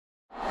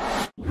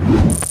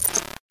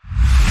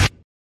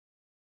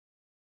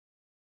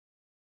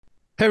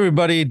Hey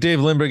everybody,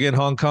 Dave Lindbergh in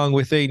Hong Kong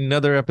with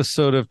another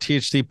episode of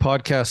THD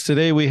Podcast.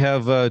 Today we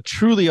have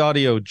Trulli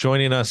Audio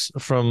joining us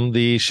from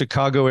the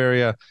Chicago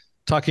area,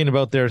 talking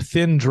about their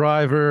thin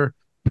driver,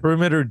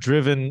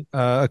 perimeter-driven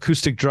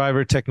acoustic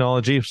driver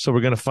technology. So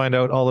we're going to find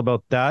out all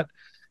about that.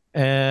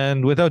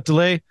 And without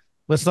delay,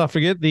 let's not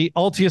forget the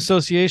Alti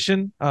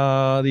Association,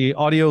 the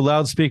Audio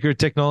Loudspeaker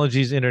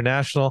Technologies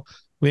International.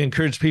 We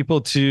encourage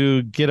people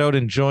to get out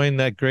and join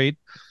that great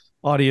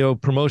audio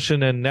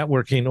promotion and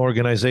networking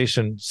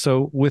organization.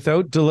 So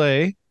without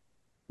delay,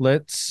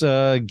 let's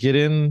get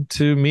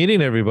into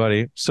meeting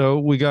everybody. So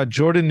we got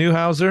Jordan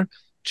Newhouser,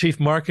 Chief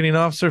Marketing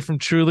Officer from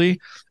Trulli,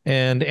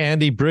 and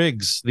Andy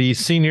Briggs, the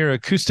Senior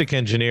Acoustic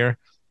Engineer,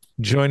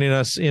 joining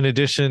us in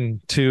addition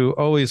to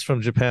always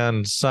from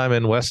Japan,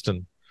 Simon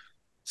Weston.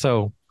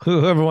 So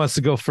whoever wants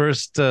to go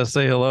first,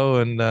 say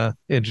hello and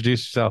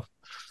introduce yourself.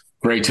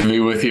 Great to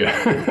be with you.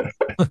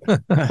 All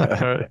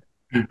right.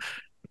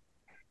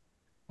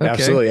 Okay.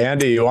 Absolutely.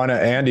 Andy, you want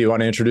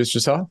to introduce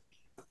yourself?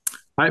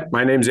 Hi,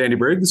 my name's Andy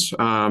Briggs.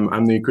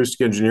 I'm the acoustic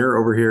engineer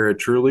over here at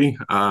Trulli.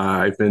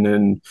 I've been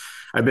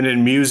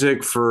in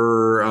music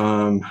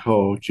for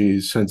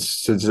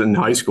since in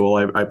high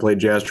school. I played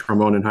jazz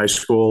trombone in high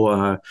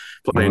school,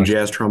 playing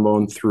jazz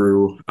trombone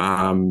through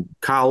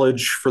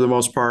college for the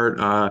most part.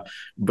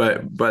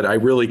 But I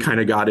really kind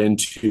of got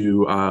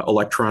into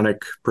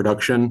electronic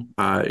production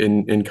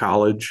in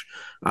college.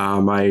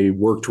 I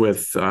worked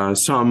with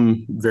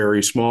some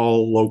very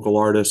small local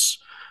artists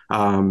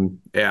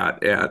at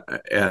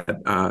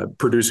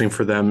producing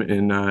for them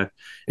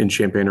in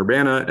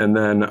Champaign-Urbana, and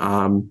then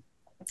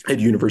at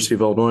University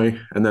of Illinois.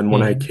 And then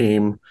when I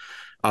came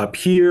up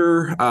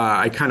here,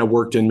 I kind of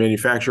worked in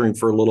manufacturing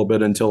for a little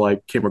bit until I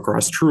came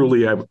across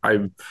Trulli.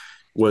 I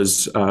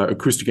was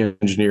acoustic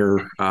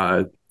engineer,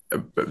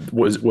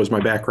 was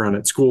my background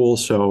at school.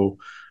 So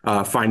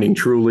finding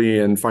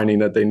Trulli and finding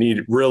that they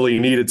really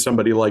needed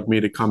somebody like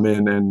me to come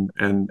in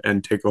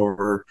and take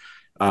over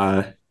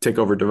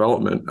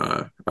development,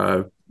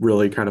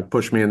 really kind of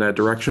pushed me in that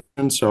direction.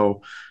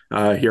 So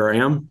here I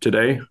am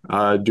today,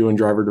 doing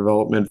driver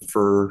development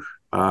for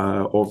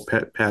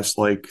past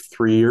like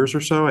 3 years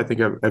or so. I think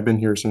I've been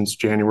here since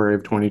January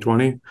of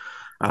 2020.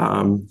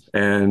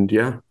 And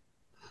yeah, a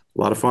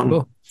lot of fun.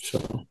 Cool.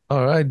 So,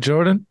 all right,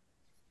 Jordan.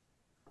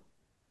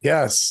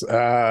 Yes.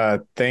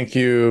 Thank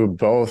you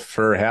both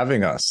for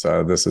having us.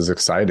 This is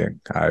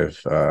exciting. I'm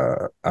just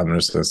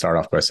going to start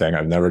off by saying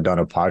I've never done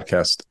a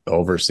podcast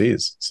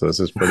overseas, so this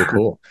is pretty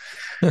cool.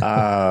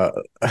 But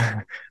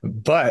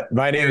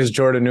my name is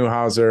Jordan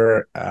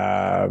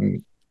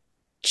Newhouser,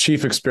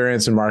 Chief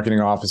Experience and Marketing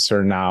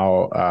Officer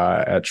now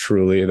at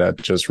Trulli. That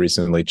just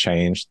recently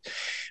changed.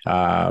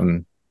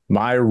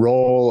 My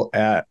role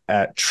at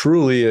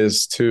Trulli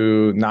is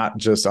to not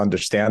just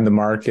understand the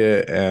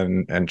market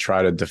and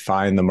try to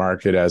define the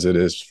market as it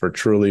is for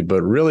Trulli,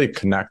 but really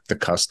connect the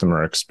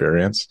customer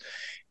experience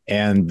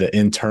and the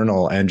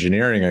internal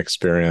engineering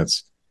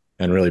experience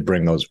and really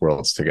bring those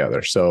worlds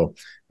together. So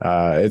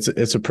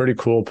it's a pretty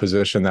cool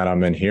position that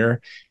I'm in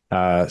here.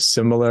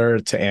 Similar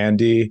to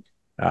Andy,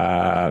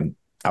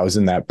 I was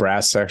in that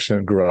brass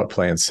section, grew up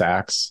playing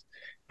sax,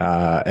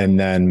 and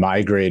then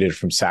migrated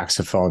from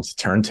saxophone to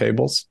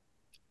turntables.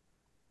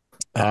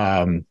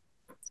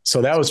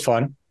 So that was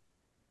fun.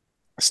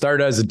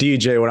 Started as a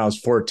DJ when I was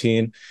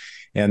 14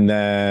 and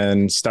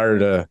then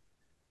started a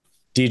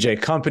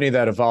DJ company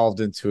that evolved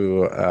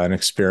into an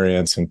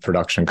experience and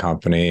production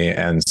company.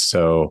 And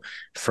so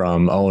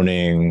from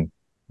owning,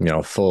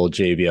 full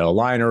JBL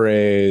line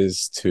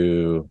arrays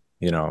to,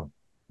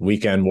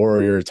 weekend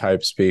warrior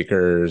type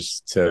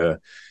speakers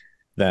to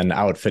then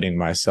outfitting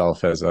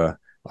myself as a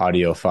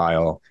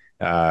audiophile,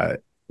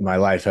 my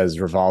life has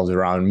revolved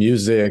around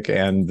music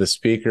and the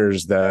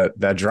speakers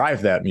that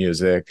drive that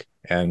music.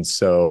 And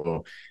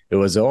so it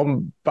was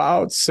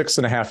about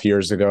 6.5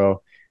 years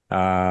ago,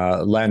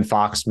 Len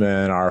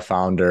Foxman, our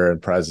founder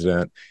and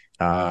president,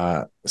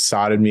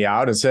 sodded me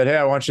out and said, "Hey,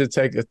 I want you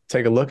to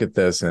take a look at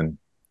this." And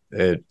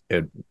it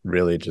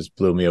really just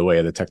blew me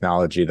away, the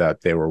technology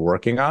that they were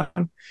working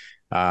on.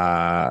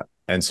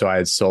 And so I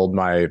had sold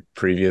my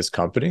previous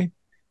company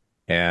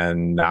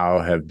and now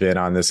have been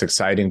on this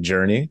exciting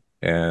journey.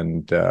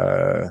 And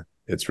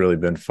it's really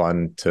been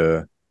fun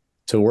to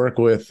work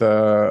with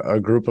a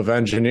group of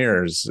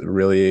engineers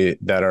really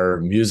that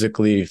are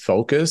musically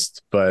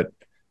focused, but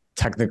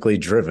technically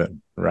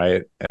driven,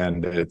 right?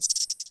 And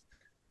it's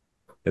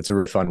a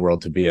really fun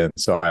world to be in.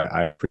 So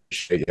I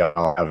appreciate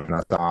y'all having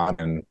us on,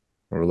 and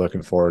we're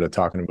looking forward to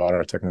talking about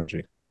our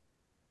technology.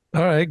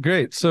 All right,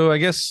 great. So I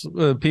guess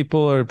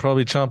people are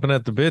probably chomping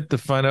at the bit to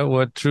find out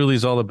what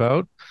Trulli's all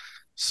about.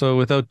 So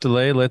without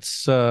delay,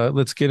 let's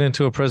get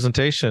into a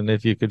presentation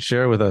if you could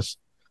share with us.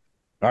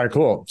 All right,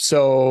 cool.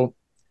 So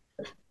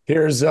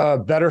here's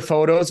better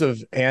photos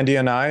of Andy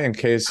and I in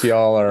case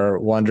y'all are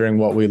wondering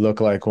what we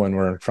look like when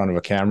we're in front of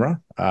a camera.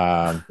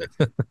 But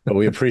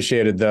we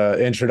appreciated the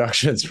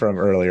introductions from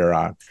earlier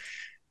on.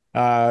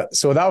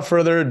 So without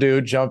further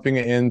ado, jumping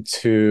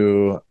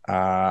into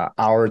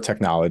our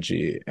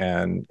technology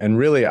and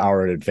really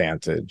our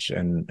advantage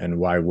and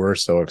why we're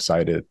so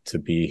excited to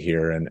be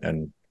here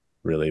and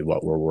really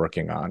what we're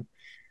working on.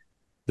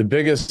 The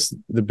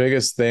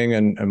biggest thing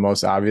and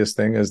most obvious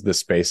thing is the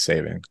space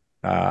saving.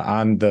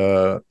 On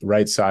the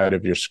right side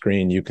of your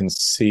screen, you can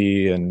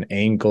see an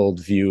angled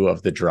view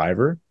of the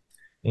driver.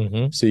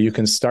 Mm-hmm. So you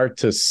can start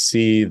to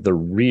see the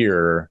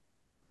rear,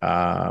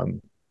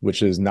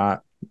 which is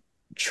not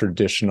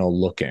traditional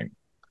looking.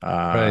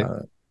 Right.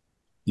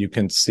 You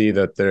can see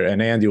that there,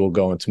 and Andy will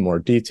go into more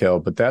detail,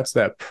 but that's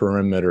that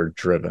perimeter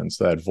driven.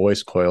 So that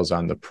voice coils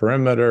on the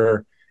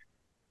perimeter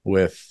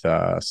with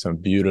some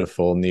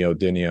beautiful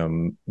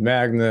neodymium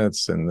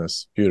magnets and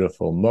this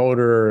beautiful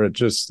motor.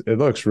 It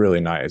looks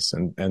really nice.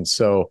 And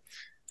so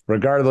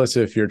regardless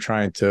if you're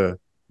trying to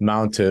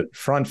mount it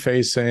front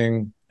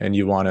facing and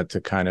you want it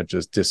to kind of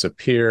just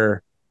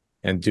disappear,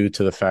 and due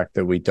to the fact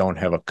that we don't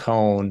have a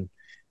cone,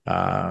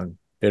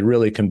 it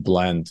really can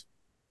blend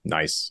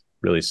nice,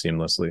 really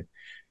seamlessly.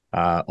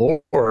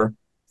 Or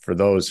for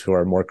those who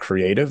are more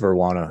creative or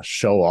want to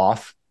show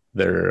off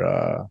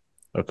their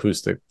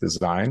acoustic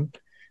design,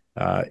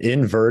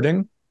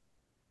 inverting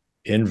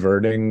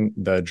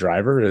the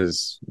driver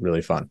is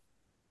really fun.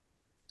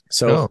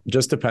 So Oh,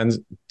 just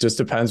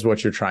depends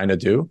what you're trying to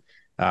do.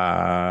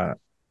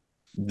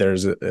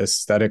 There's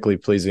aesthetically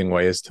pleasing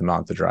ways to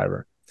mount the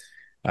driver.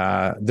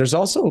 There's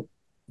also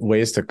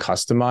ways to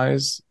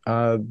customize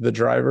the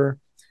driver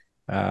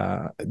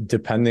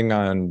depending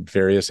on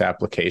various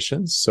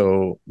applications.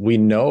 So we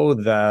know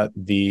that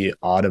the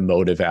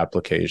automotive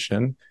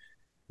application,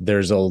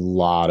 there's a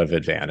lot of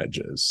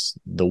advantages.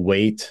 The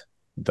weight,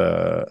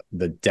 the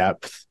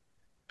depth,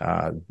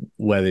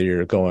 whether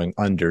you're going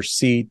under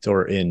seat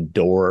or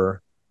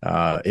indoor.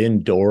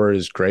 Indoor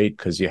is great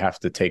because you have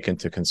to take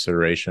into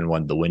consideration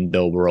when the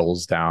window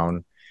rolls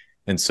down.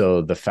 And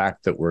so the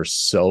fact that we're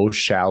so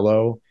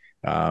shallow,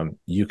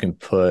 you can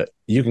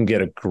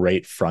get a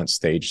great front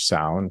stage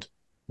sound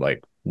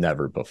like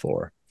never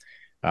before.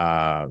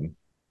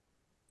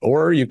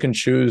 Or you can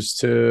choose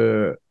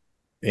to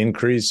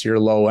increase your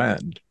low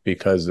end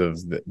because of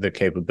the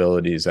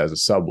capabilities as a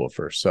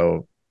subwoofer.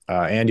 So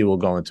Andy will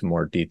go into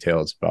more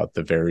details about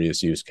the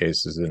various use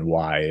cases and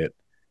why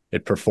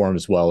it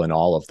performs well in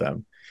all of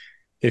them.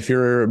 If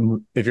you're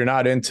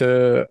not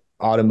into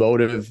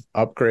automotive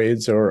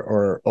upgrades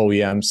or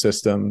OEM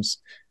systems,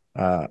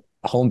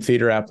 home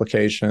theater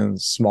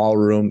applications, small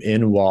room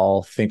in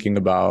wall, thinking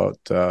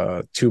about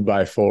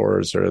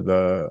 2x4s or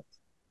the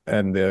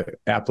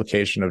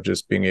application of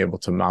just being able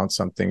to mount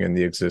something in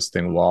the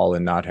existing wall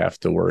and not have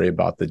to worry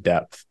about the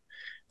depth.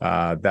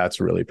 That's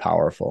really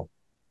powerful.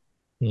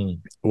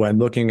 When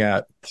looking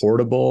at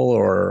portable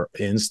or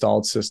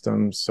installed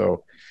systems,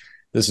 so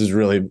this is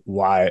really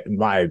why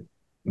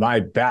my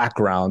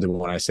background, and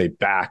when I say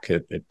back,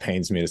 it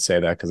pains me to say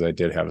that because I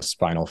did have a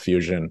spinal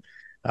fusion.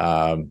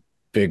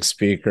 Big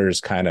speakers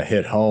kind of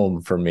hit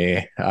home for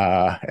me.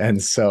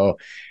 And so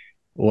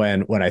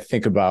when I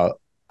think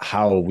about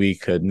how we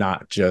could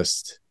not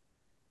just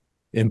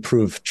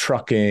improve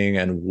trucking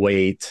and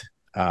weight,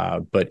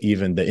 but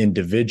even the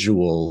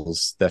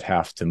individuals that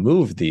have to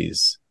move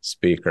these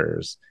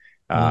speakers,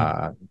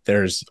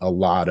 there's a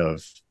lot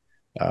of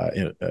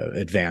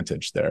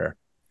advantage there.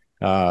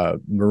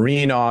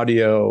 Marine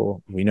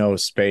audio, we know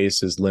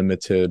space is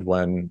limited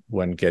when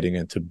getting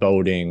into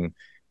boating,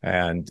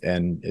 and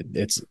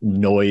it's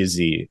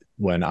noisy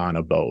when on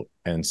a boat.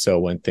 And so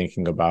when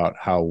thinking about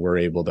how we're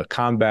able to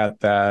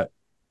combat that,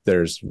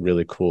 there's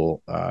really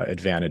cool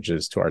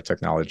advantages to our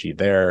technology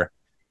there.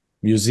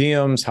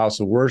 Museums, house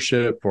of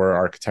worship, or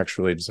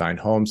architecturally designed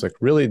homes, like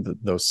really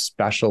those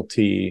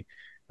specialty,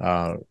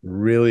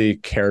 really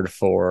cared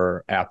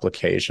for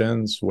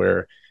applications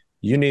where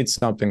you need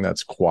something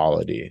that's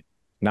quality,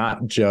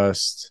 not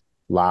just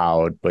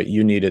loud, but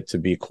you need it to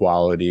be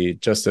quality,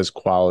 just as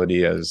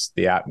quality as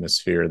the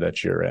atmosphere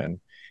that you're in.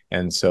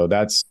 And so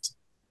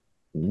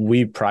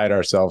we pride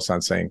ourselves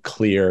on saying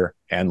clear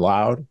and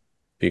loud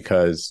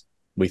because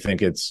we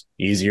think it's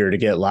easier to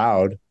get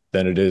loud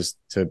than it is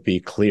to be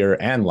clear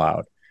and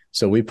loud.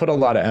 So we put a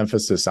lot of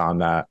emphasis on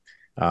that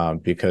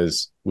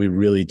because we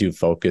really do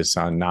focus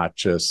on not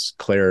just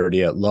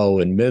clarity at low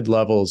and mid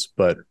levels,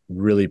 but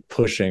really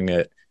pushing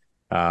it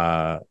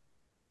to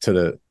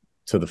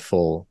the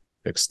full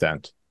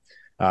extent.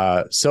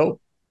 So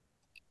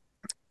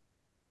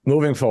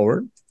moving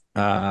forward,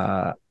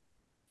 the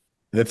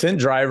thin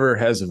driver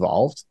has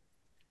evolved.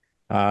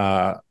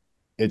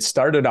 It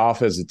started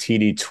off as a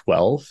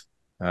TD12.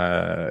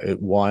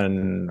 It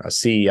won a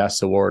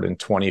CES award in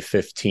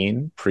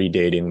 2015,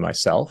 predating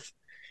myself.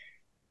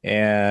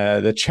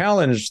 And the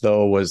challenge,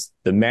 though, was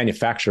the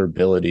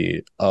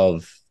manufacturability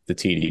of the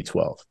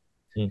TD12.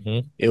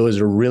 It was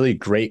a really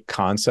great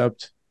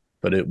concept,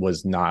 but it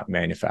was not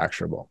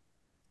manufacturable.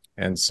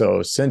 And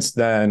so since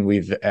then,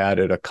 we've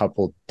added a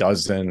couple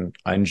dozen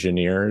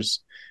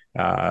engineers,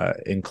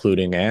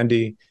 including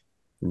Andy,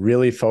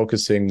 really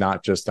focusing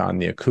not just on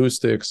the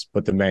acoustics,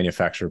 but the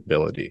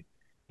manufacturability.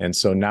 And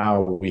so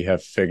now we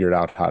have figured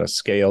out how to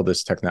scale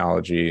this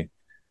technology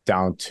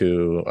down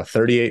to a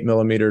 38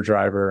 millimeter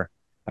driver.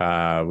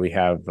 We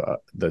have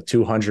the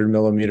 200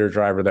 millimeter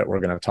driver that we're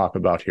going to talk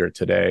about here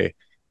today.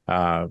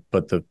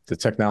 But the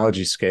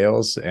technology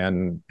scales,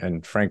 and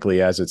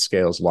frankly, as it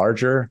scales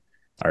larger,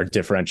 our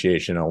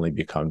differentiation only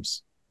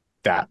becomes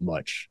that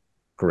much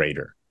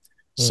greater.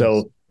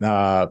 So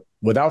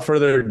without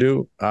further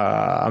ado,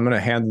 I'm going to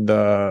hand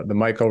the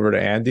mic over to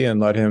Andy and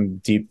let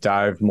him deep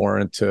dive more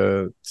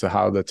into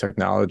how the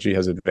technology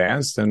has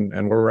advanced and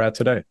where we're at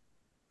today.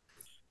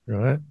 All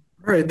right.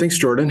 All right, thanks,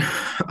 Jordan.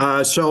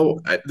 So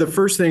the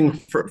first thing,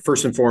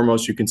 first and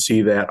foremost, you can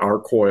see that our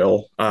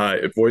coil,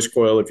 voice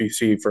coil, if you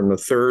see from the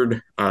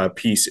third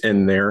piece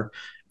in there,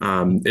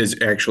 is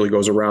actually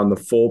goes around the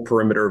full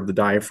perimeter of the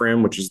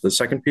diaphragm, which is the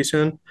second piece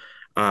in.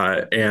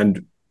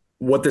 And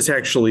what this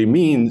actually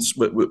means,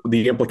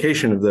 the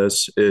implication of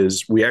this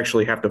is we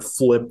actually have to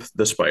flip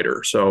the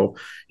spider. So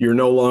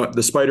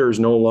the spider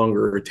is no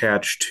longer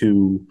attached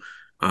to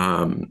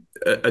the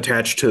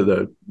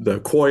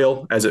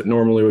coil as it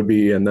normally would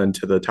be, and then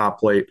to the top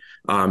plate,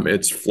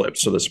 it's flipped.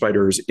 So the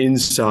spider is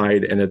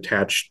inside and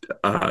attached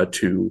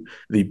to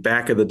the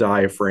back of the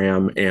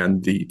diaphragm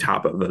and the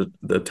top of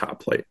the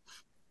top plate.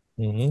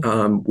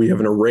 We have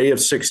an array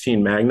of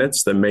 16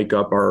 magnets that make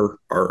up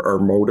our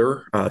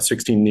motor,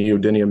 16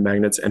 neodymium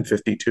magnets and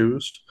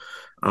 52s.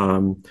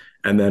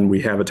 And then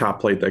we have a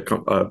top plate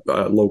a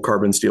low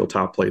carbon steel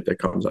top plate that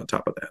comes on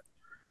top of that.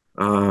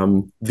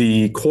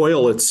 The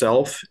coil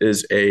itself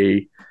is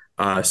a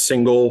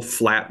single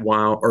flat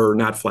wound, or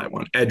not flat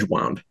wound, edge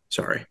wound.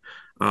 Sorry.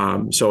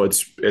 So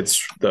it's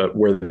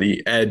where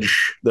the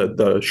edge,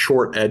 the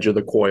short edge of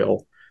the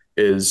coil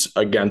is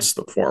against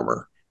the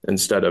former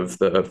instead of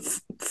the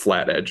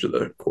flat edge of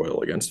the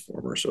coil against the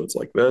former. So it's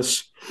like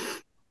this.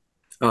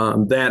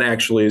 That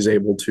actually is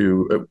able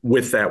to,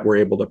 with that, we're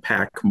able to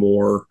pack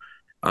more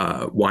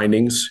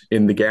windings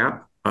in the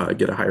gap,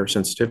 get a higher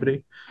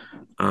sensitivity.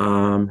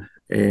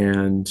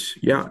 And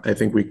yeah, I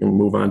think we can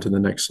move on to the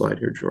next slide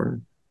here,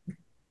 Jordan.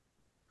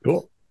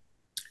 Cool.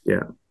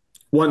 Yeah.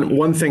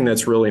 One thing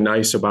that's really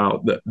nice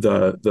about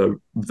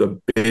the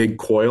big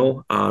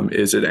coil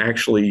is it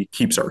actually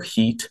keeps our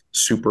heat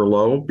super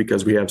low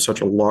because we have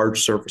such a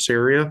large surface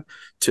area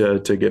to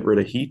get rid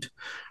of heat.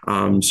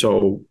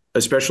 So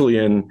especially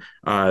in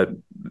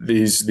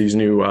these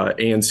new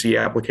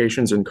ANC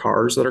applications in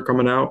cars that are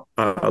coming out,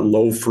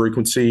 low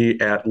frequency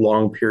at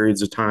long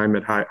periods of time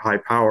at high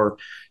power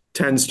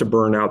tends to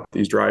burn out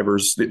these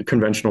drivers, the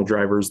conventional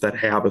drivers that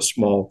have a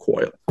small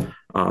coil.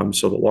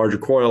 So the larger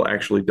coil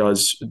actually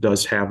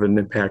does have an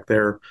impact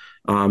there.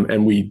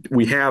 And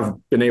we have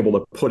been able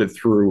to put it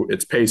through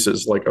its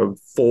paces, like a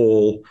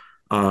full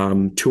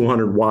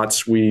 200 watt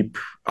sweep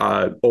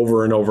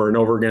over and over and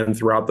over again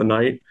throughout the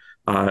night.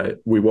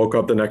 We woke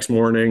up the next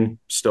morning,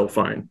 still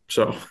fine.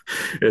 So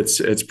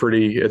it's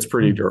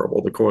pretty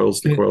durable. The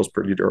coil's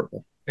pretty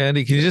durable.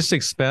 Andy, can you just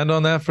expand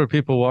on that for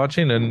people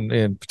watching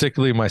and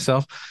particularly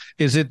myself?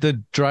 Is it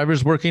the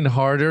drivers working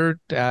harder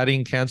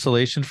adding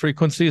cancellation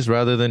frequencies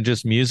rather than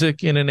just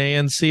music in an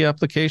ANC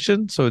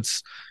application? So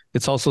it's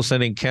also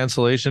sending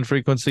cancellation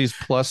frequencies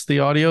plus the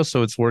audio,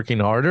 so it's working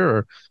harder,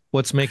 or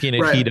what's making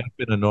it heat up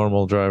in a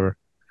normal driver?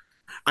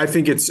 I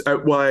think it's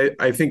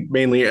I think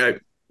mainly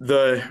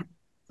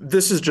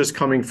this is just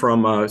coming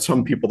from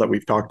some people that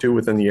we've talked to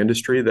within the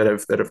industry that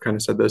have kind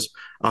of said this.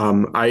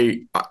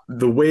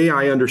 The way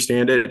I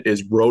understand it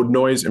is road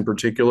noise in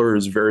particular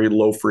is very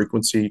low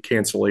frequency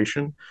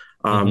cancellation.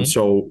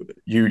 So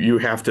you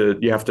have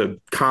to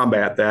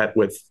combat that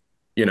with,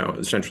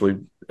 essentially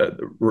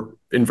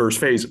inverse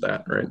phase of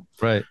that, right?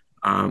 Right.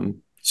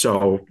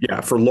 So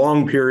yeah, for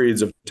long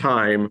periods of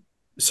time,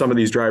 some of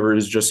these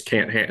drivers just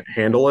can't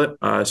handle it,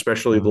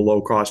 especially the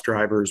low cost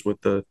drivers with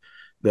the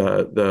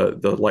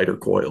lighter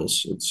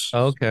coils.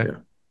 Okay. Yeah.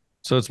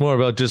 So it's more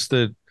about just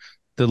the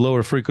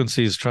lower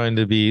frequencies trying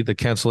to be the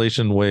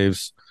cancellation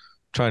waves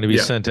trying to be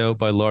sent out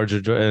by larger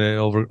and it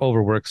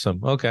overworks them.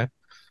 Okay.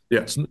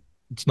 Yeah.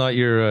 It's not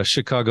your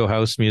Chicago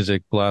house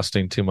music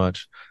blasting too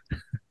much.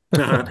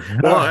 Well,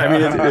 I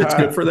mean, it's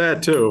good for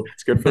that too.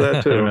 It's good for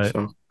that too. Right.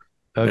 So,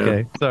 okay.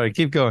 Yeah. Sorry.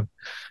 Keep going.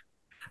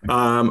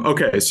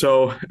 Okay.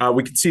 So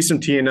we can see some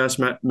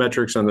TNS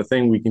metrics on the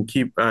thing. We can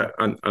keep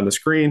on the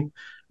screen.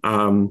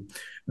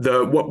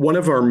 One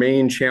of our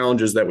main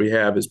challenges that we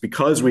have is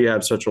because we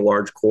have such a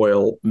large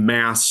coil,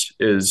 mass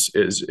is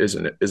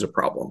a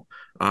problem.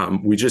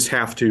 We just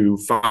have to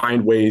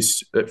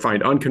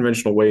find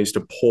unconventional ways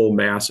to pull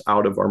mass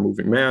out of our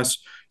moving mass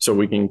so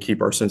we can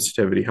keep our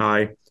sensitivity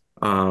high.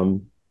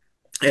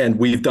 And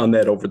we've done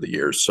that over the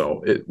years.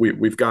 So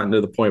we've gotten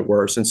to the point where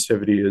our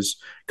sensitivity is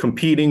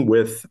competing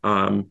with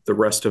the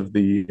rest of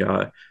the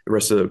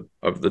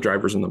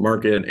drivers in the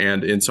market,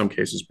 and in some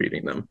cases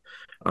beating them.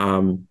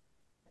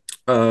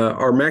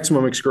 Our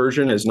maximum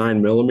excursion is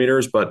 9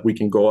 millimeters, but we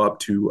can go up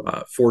to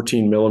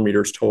 14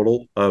 millimeters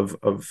total of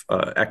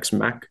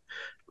XMEC.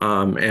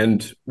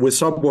 And with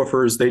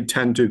subwoofers, they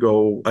tend to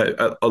go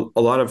a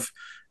lot of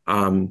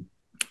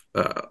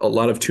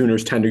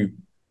tuners tend to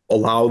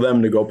allow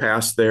them to go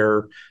past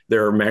their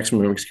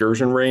maximum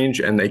excursion range,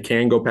 and they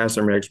can go past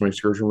their maximum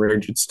excursion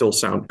range and still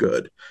sound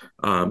good.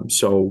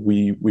 So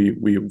we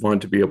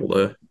want to be able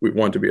to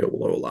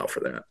allow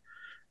for that.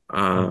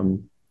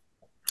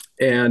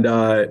 And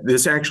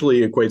this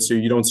actually equates to,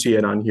 you don't see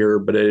it on here,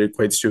 but it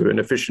equates to an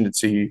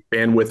efficiency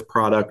bandwidth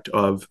product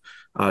of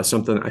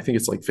something, I think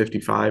it's like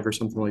 55 or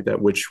something like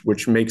that,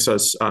 which makes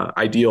us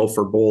ideal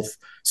for both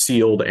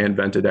sealed and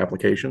vented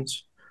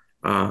applications.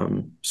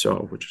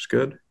 So, which is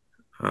good.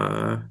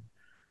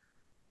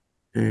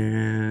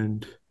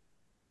 And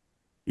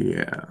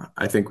yeah,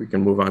 I think we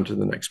can move on to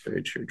the next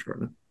page here,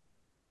 Jordan.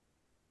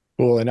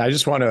 Cool. And I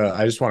just want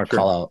to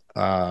call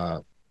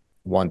out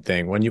one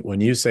thing.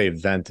 When you say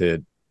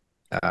vented,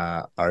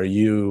 are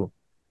you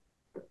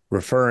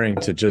referring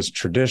to just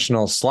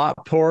traditional slot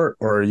port,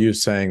 or are you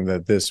saying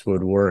that this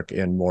would work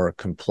in more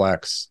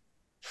complex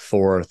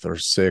fourth or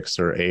sixth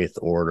or eighth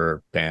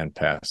order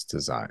bandpass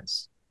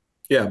designs?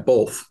 Yeah,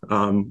 both.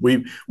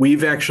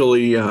 We've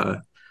actually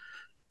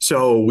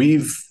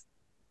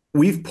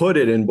we've put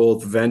it in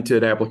both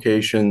vented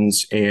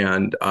applications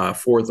and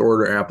fourth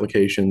order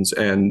applications.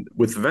 And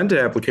with vented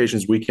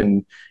applications, we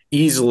can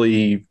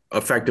easily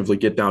effectively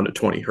get down to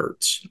 20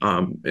 hertz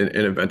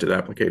in a vented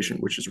application,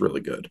 which is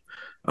really good.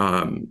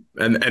 And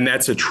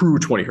that's a true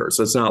 20 hertz.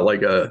 That's not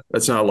like a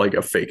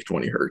fake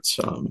 20 hertz.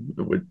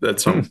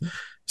 That's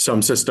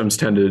some systems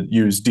tend to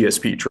use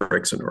DSP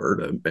tricks in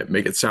order to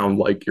make it sound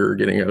like you're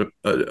getting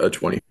a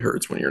 20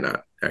 hertz when you're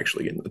not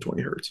actually getting the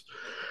 20 hertz.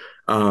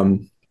 So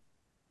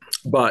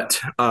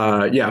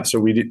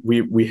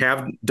we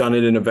have done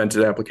it in a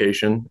vented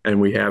application, and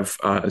we have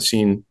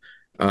seen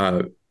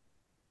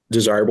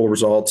desirable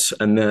results.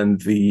 And then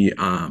the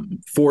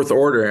fourth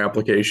order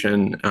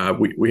application,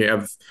 we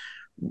have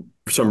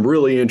some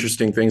really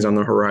interesting things on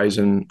the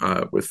horizon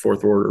with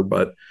fourth order.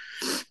 But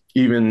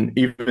even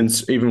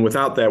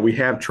without that, we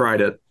have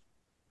tried it,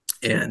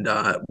 and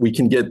we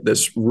can get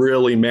this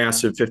really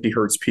massive 50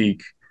 hertz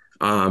peak.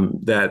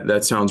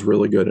 That sounds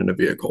really good in a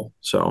vehicle.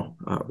 So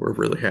we're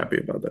really happy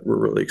about that. We're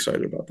really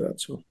excited about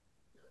that. So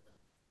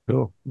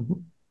cool.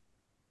 Mm-hmm.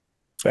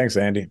 Thanks,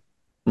 Andy.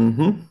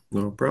 Mm-hmm.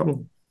 No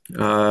problem.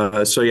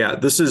 So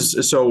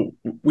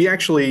we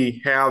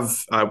actually have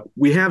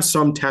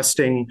some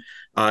testing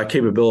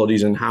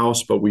capabilities in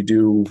house, but we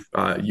do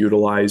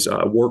utilize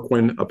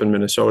Workwin up in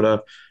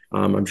Minnesota.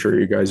 I'm sure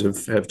you guys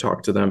have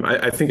talked to them.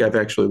 I think I've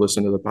actually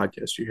listened to the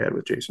podcast you had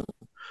with Jason.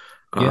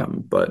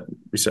 But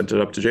we sent it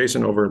up to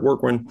Jason over at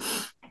Workwin,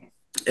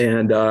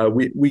 and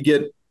we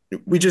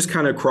just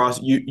kind of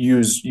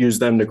use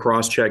them to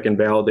cross check and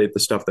validate the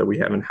stuff that we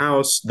have in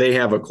house. They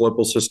have a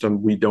clippal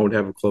system. We don't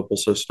have a clippal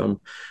system.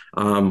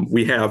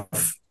 We have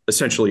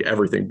essentially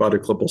everything but a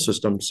clippal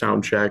system: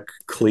 Soundcheck,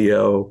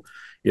 Clio,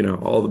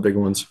 all the big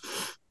ones.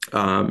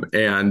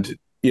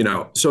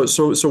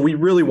 So we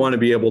really want to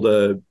be able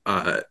to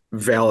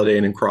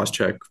validate and cross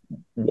check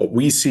what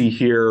we see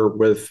here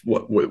with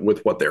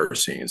what they're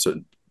seeing.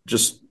 So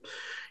just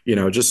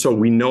so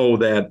we know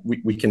that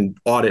we can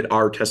audit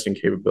our testing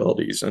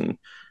capabilities, and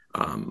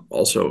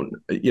also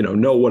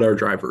know what our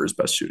driver is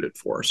best suited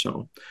for.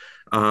 So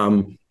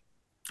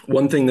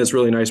one thing that's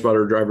really nice about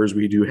our drivers,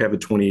 we do have a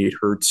 28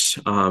 hertz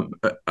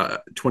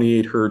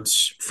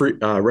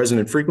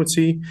resonant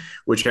frequency,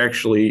 which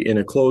actually in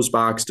a closed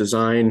box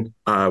design,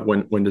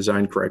 when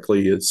designed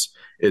correctly,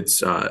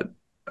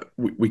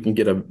 we can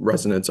get a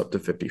resonance up to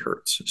 50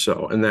 hertz.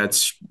 So, and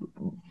that's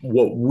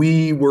what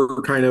we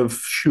were kind of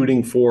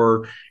shooting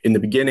for in the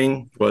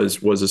beginning was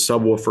a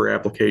subwoofer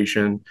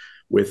application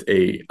with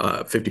a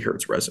 50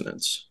 hertz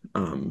resonance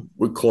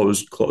with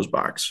closed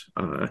box.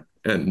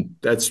 And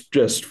that's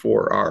just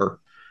for our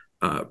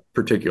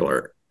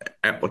particular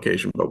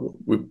application, but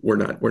we're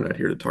not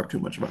here to talk too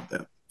much about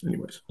that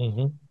anyways.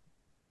 Mm-hmm.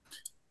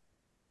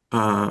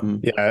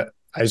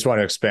 I just want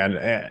to expand,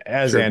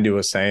 as Andy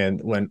was saying,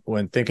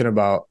 when thinking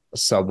about a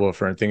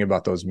subwoofer and thinking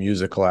about those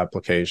musical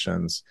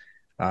applications,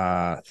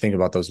 think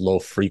about those low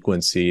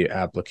frequency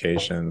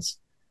applications.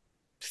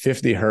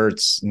 50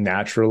 hertz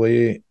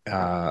naturally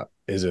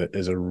is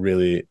a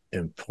really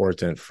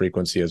important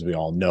frequency, as we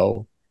all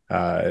know.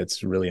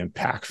 It's really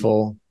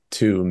impactful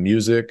to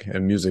music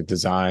and music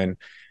design.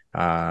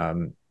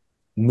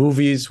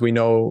 Movies, we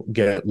know,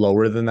 get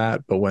lower than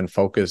that, but when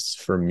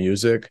focused for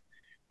music,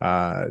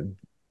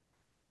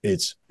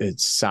 it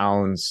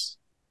sounds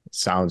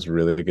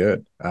really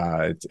good.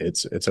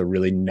 It's a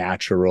really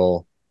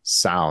natural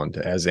sound,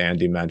 as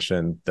Andy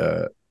mentioned.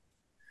 The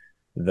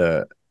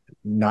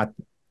not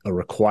a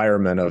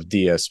requirement of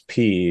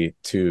DSP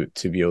to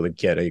be able to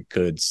get a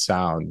good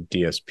sound.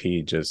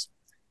 DSP just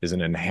is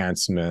an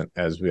enhancement,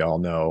 as we all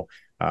know,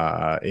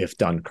 if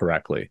done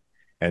correctly.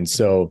 And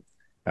so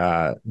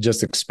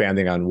just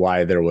expanding on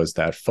why there was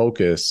that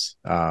focus,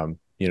 we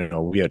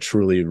had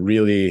Trulli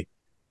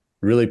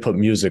really put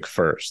music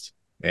first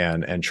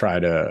and try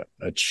to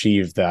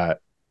achieve that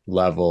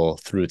level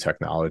through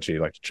technology,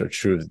 like to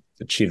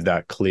achieve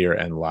that clear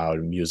and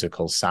loud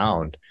musical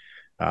sound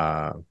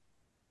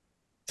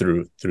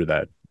through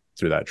that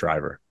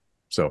driver.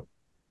 So,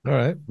 all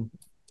right.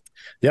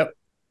 Yep.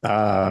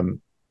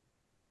 Um,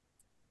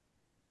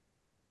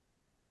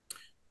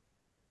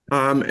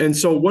 And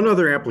so one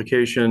other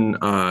application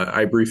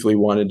I briefly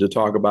wanted to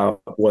talk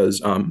about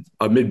was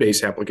a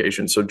mid-bass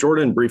application. So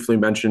Jordan briefly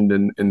mentioned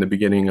in the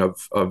beginning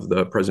of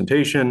the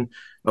presentation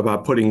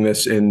about putting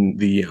this in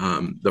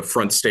the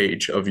front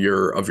stage of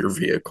your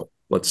vehicle.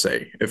 Let's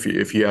say if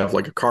you have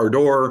like a car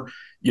door,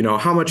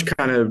 how much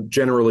kind of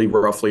generally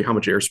roughly how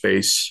much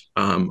airspace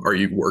are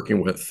you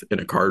working with in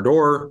a car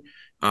door,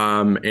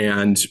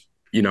 and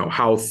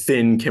how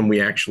thin can we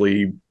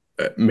actually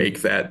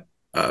make that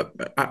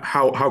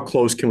how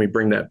close can we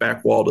bring that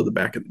back wall to the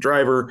back of the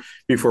driver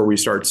before we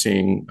start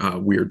seeing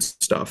weird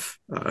stuff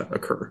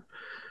occur.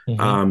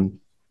 Mm-hmm.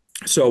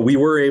 So we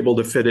were able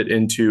to fit it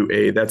into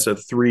that's a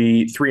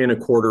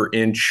 3.25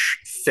 inch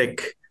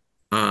thick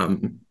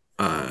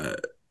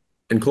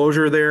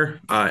enclosure there,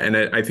 and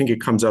I think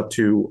it comes up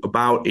to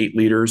about 8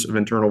 liters of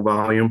internal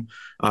volume.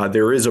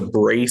 There is a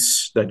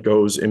brace that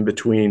goes in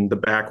between the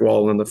back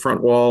wall and the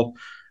front wall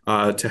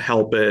to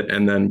help it.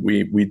 And then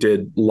we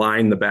did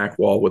line the back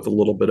wall with a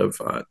little bit of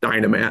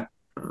Dynamat.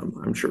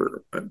 I'm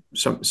sure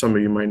some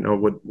of you might know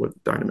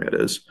what Dynamat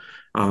is,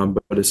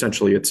 but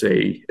essentially it's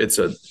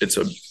a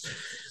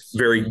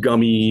very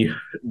gummy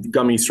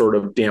sort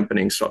of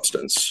dampening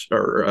substance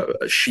or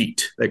a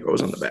sheet that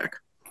goes on the back.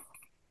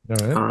 All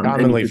right.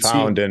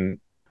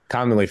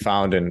 Commonly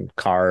found in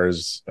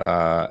cars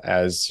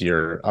as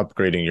you're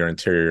upgrading your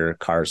interior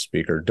car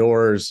speaker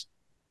doors.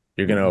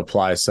 You're going to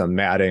apply some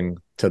matting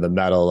to the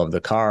metal of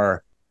the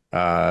car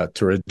to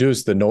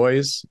reduce the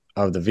noise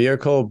of the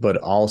vehicle, but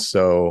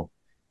also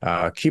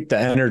keep the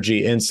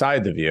energy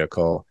inside the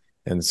vehicle.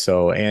 And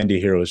so Andy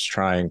here was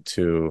trying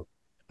to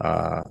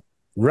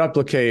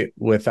replicate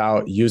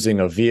without using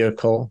a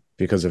vehicle,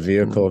 because a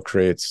vehicle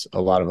creates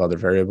a lot of other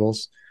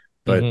variables,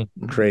 but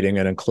creating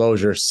an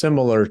enclosure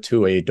similar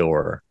to a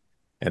door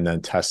and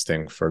then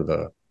testing for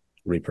the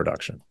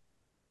reproduction.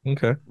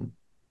 Okay.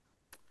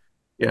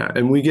 Yeah,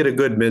 and we get a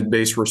good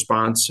mid-bass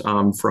response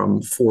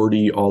from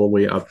 40 all the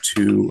way up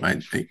to, I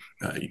think,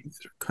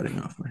 you're cutting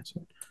off my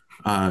side.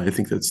 I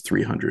think that's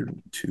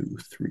 300 to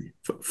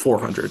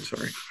 400,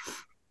 sorry.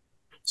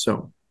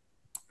 So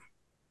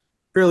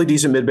fairly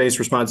decent mid-bass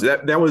response.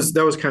 That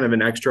was kind of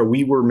an extra.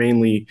 We were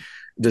mainly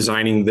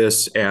designing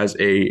this as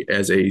a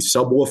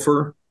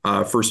subwoofer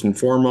first and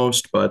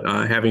foremost, but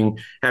having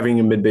a having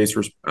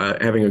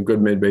a good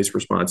mid-bass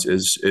response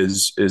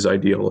is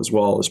ideal as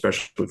well,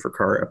 especially for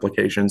car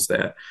applications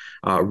that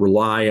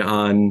rely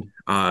on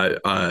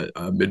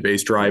a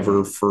mid-bass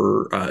driver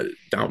for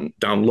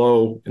down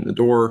low in the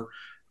door.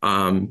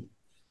 And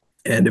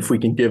if we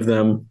can give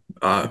them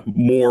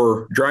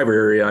more driver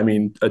area, I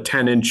mean, a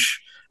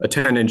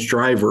 10-inch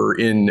driver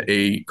in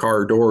a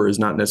car door is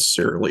not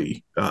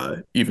necessarily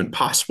even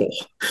possible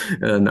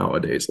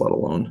nowadays, let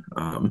alone,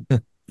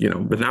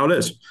 but now it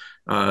is.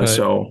 Right.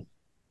 So,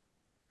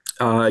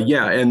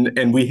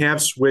 and we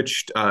have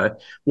switched.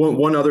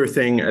 One other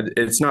thing,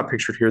 it's not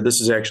pictured here. This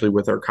is actually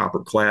with our copper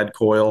clad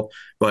coil,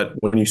 but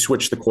when you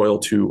switch the coil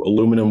to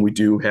aluminum, we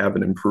do have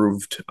an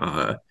improved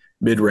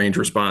mid-range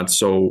response.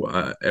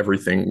 So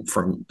everything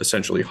from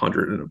essentially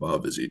 100 and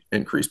above is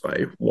increased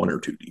by 1 or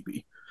 2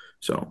 dB.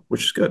 So,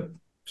 which is good.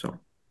 So,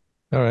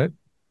 all right.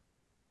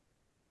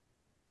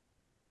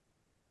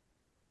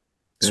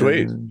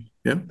 Sweet.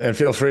 Yeah. And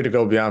feel free to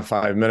go beyond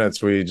 5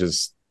 minutes. I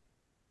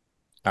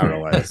don't know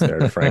why it's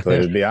there, frankly,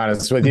 to be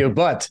honest with you,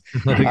 but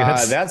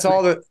that's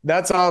all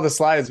the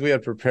slides we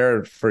had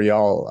prepared for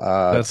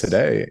y'all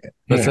today.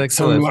 That's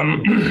excellent.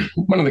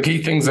 So, one of the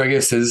key things, I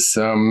guess, is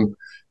in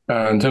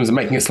terms of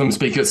making a slim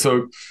speaker.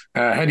 So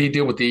how do you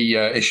deal with the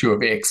issue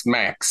of X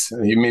max?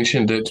 You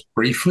mentioned it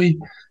briefly.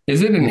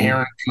 Is it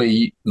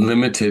inherently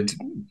limited?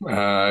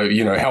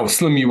 How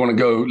slim you want to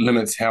go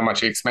limits how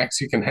much X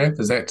max you can have.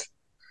 Is that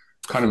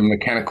kind of a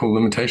mechanical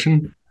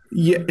limitation?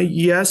 Yeah,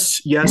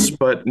 yes,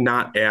 but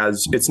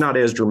it's not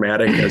as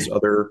dramatic as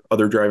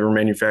other driver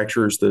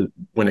manufacturers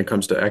when it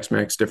comes to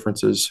X-Max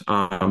differences.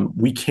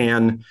 We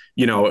can,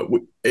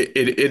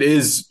 it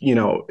is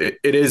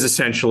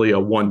essentially a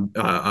one,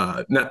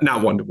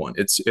 not one-to-one.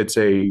 It's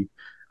a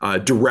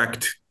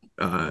direct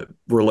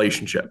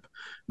relationship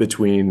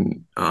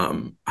between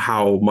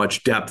how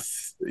much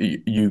depth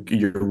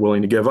you're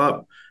willing to give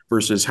up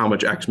versus how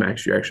much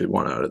X-Max you actually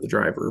want out of the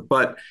driver.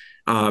 But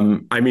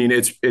I mean,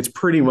 it's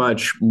pretty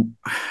much,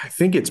 I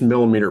think it's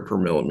millimeter per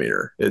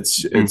millimeter.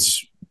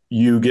 It's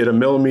you get a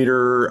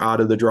millimeter out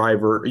of the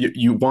driver.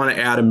 You want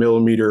to add a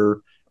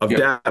millimeter of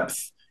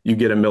depth. You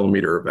get a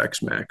millimeter of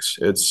X-Max.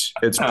 It's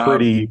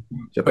pretty.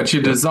 But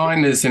your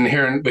design is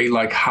inherently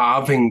like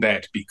halving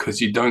that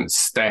because you don't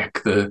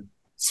stack the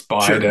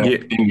spider. Sure. Then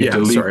you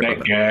delete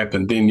that gap,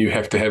 and then you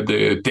have to have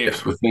the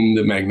depth within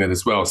the magnet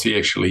as well. So you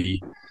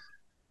actually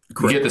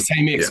you get the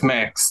same X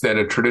max that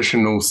a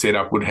traditional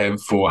setup would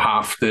have for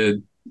half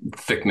the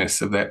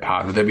thickness of that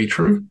part. Would that be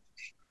true?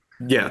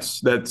 Yes,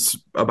 that's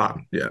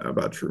about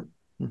true.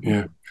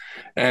 Yeah.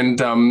 And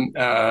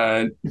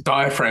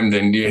diaphragm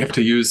then, do you have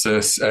to use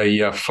a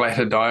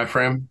flatter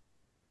diaphragm?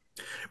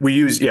 We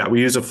use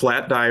a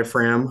flat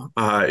diaphragm.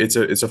 It's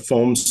a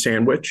foam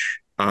sandwich.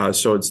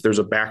 So there's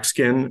a back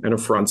skin and a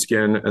front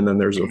skin, and then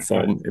there's a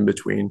foam in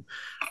between.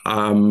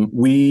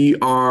 We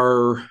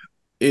are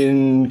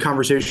in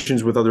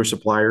conversations with other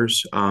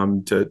suppliers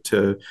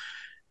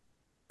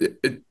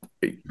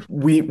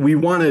we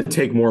want to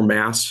take more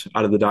mass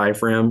out of the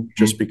diaphragm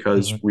just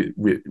because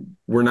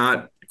we're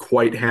not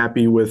quite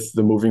happy with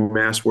the moving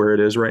mass where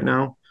it is right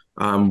now.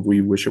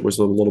 We wish it was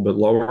a little bit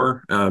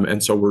lower,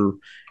 and so we're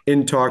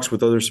in talks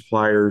with other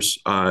suppliers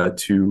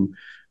to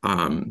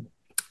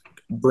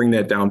bring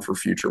that down for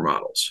future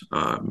models.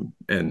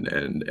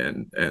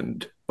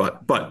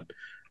 But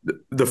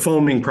the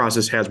foaming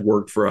process has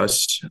worked for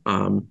us,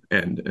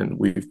 and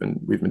we've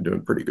been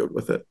doing pretty good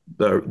with it.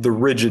 The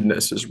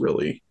rigidness is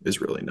really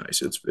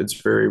nice. It's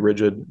very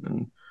rigid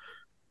and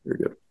very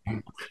good.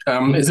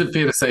 Is it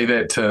fair to say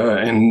that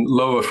in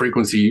low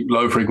frequency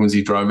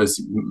drivers,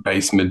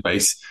 bass, mid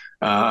bass,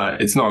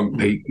 it's not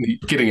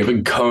getting a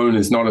big cone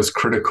is not as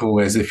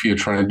critical as if you're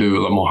trying to do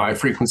a lot more high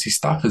frequency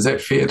stuff? Is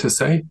that fair to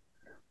say?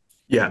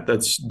 Yeah,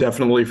 that's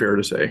definitely fair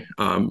to say.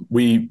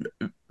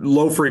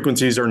 Low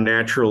frequencies are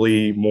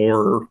naturally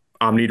more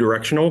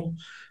omnidirectional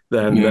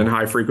than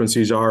high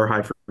frequencies are.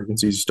 High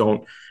frequencies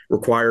don't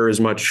require as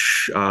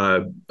much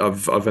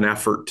of an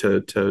effort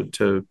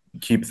to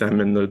keep them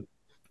in the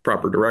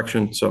proper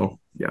direction. So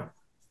yeah,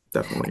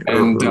 definitely.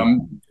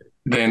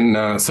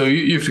 Then so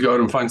you have to go out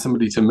and find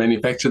somebody to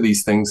manufacture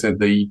these things. And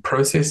the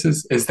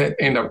processes, is that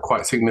end up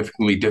quite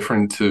significantly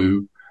different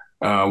to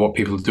what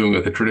people are doing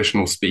with a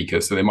traditional speaker?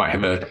 So they might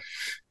have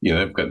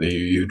they've got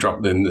you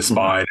drop in the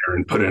spider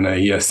and put in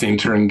a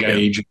center and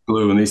gauge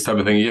glue and these type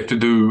of things. You have to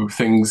do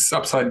things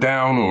upside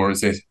down, or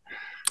is it?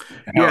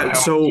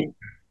 So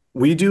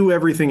we do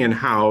everything in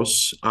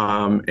house,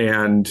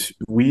 and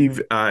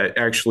we've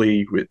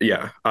actually,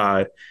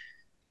 I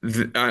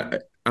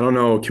don't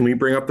know. Can we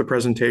bring up the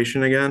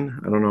presentation again?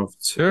 I don't know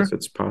if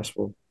it's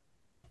possible.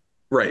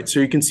 Right. So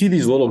you can see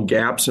these little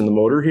gaps in the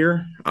motor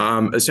here.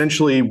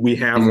 Essentially, we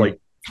have like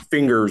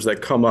fingers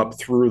that come up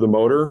through the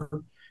motor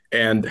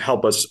and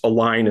help us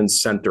align and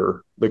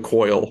center the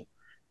coil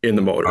in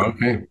the motor.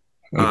 Okay.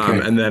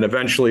 And then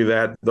eventually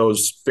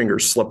those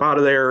fingers slip out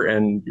of there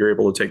and you're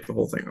able to take the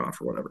whole thing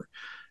off or whatever.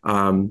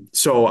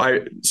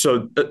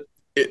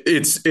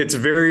 It's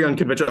very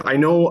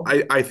unconventional.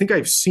 I think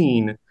I've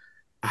seen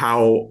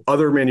how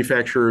other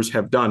manufacturers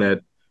have done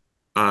it.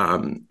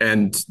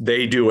 And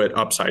they do it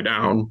upside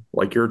down,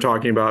 like you're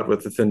talking about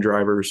with the thin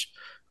drivers,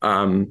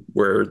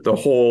 where the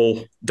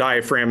whole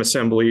diaphragm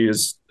assembly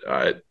is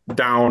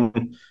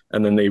down,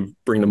 and then they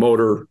bring the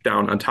motor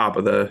down on top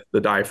of the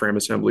diaphragm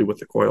assembly with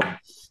the coil.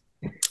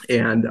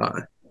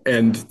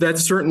 And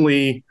that's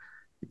certainly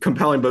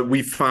compelling, but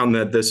we found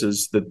that this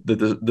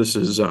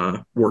is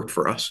worked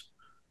for us.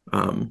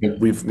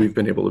 We've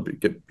been able to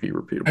be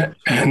repeatable.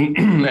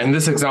 And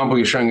this example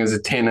you're showing is a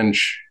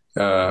 10-inch,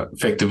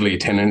 effectively a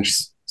 10-inch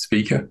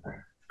speaker.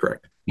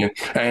 Correct. Yeah.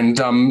 And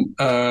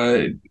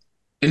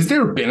is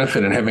there a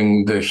benefit in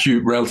having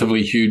the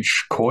relatively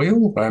huge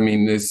coil? I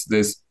mean,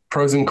 there's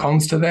pros and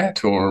cons to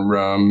that,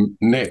 or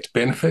net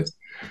benefit.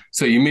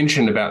 So you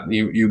mentioned about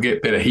you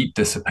get better heat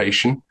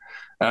dissipation.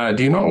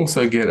 Do you not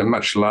also get a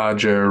much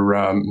larger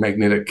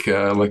magnetic,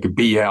 like a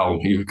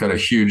BL? You've got a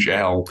huge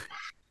L.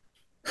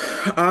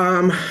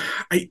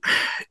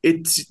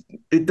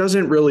 It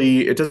doesn't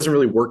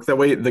really work that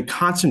way. The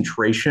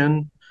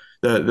concentration,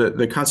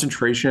 the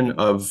concentration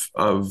of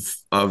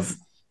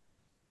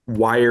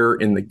wire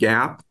in the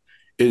gap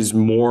is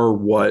more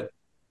what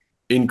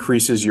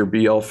increases your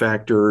BL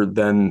factor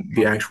than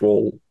the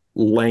actual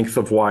length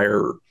of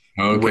wire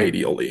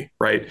radially,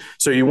 right?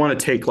 So you want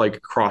to take like a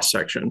cross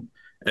section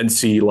and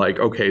see like,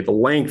 okay, the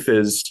length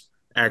is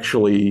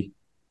actually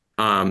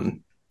how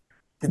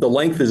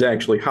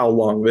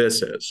long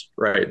this is,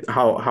 right?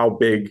 How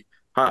big,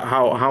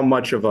 how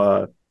much of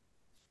a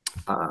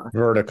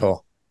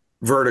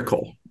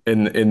vertical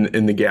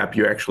in the gap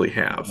you actually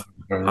have.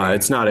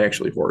 It's not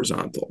actually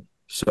horizontal.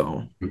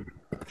 So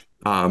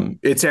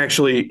it's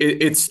actually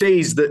it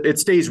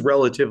stays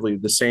relatively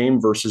the same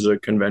versus a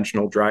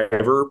conventional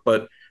driver,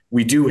 but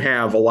we do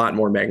have a lot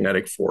more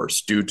magnetic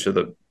force due to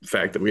the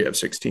fact that we have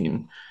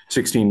 16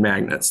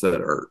 magnets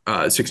that are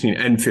 16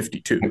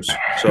 N52s,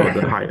 so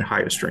the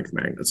highest strength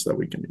magnets that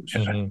we can use.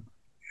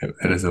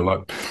 That is a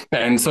lot.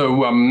 And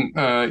so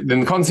then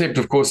the concept,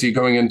 of course, you're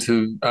going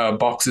into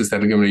boxes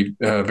that are going to be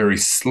very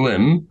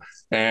slim.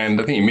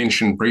 And I think you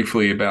mentioned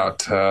briefly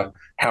about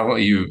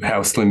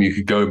how slim you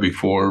could go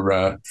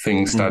before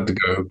things start to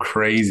go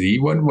crazy.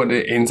 What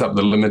ends up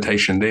the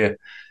limitation there?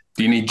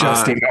 Do you need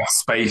just enough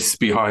space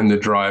behind the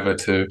driver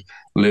to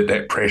let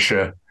that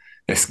pressure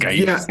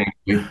escape?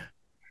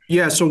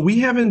 Yeah, so we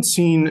haven't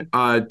seen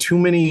too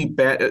many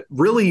bad.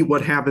 Really,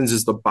 what happens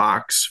is the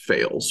box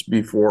fails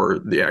before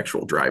the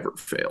actual driver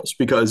fails,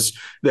 because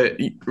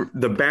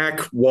the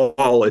back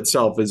wall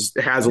itself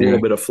has a little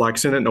bit of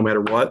flex in it, no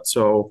matter what.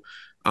 So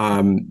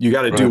you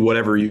got to do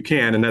whatever you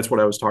can, and that's what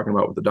I was talking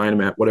about with the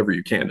Dynamat. Whatever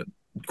you can to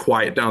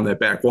quiet down that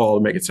back wall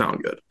and make it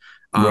sound good.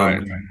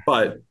 Right.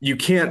 But you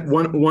can't.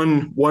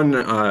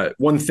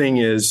 One thing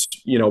is,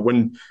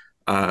 when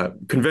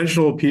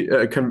conventional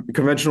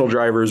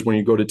drivers, when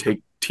you go to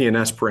take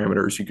TNS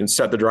parameters, you can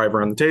set the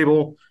driver on the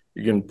table.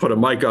 You can put a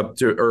mic up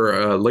to, or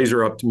a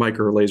laser up to mic,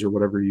 or a laser,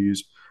 whatever you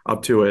use,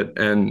 up to it,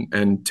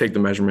 and take the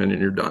measurement,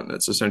 and you're done.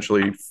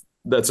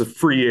 That's a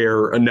free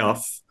air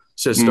enough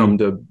system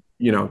to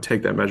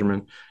take that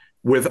measurement.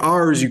 With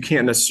ours, you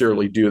can't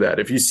necessarily do that.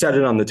 If you set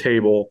it on the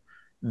table,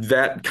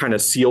 that kind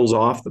of seals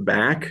off the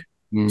back.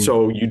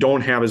 So you don't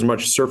have as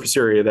much surface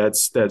area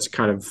that's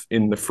kind of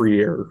in the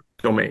free air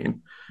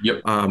domain.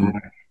 Yep.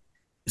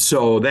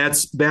 So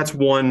that's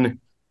one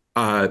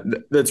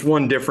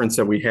difference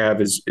that we have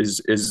is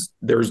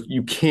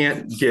you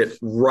can't get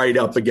right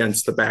up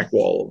against the back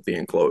wall of the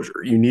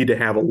enclosure. You need to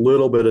have a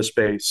little bit of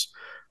space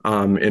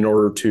in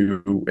order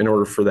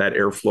for that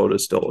airflow to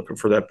still,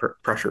 for that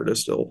pressure to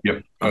still.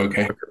 Yep.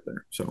 Okay.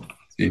 There. So.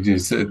 They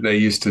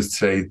used to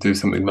say do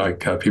something like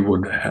people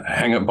would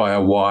hang it by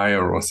a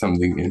wire or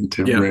something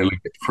to really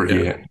get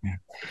free air.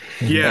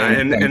 Yeah,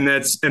 and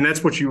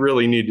that's what you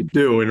really need to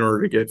do in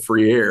order to get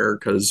free air,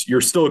 because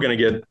you're still going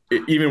to get,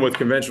 even with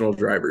conventional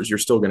drivers, you're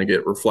still going to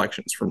get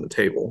reflections from the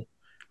table,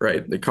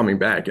 right? They're coming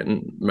back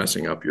and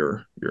messing up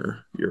your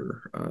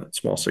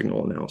small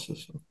signal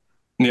analysis.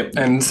 Yep.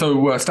 And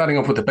so starting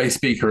off with the bass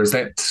speaker, is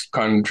that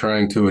kind of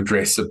trying to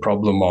address the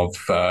problem of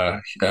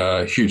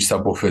huge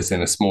subwoofers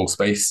in a small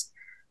space?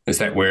 Is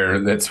that where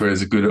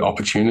there's a good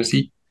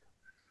opportunity?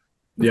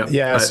 Yeah.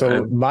 Yeah.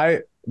 So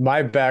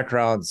my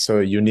background, so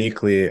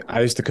uniquely,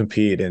 I used to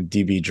compete in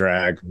DB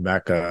drag,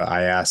 Mecca,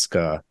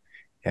 Iasca.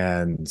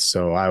 And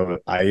so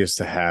I used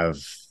to have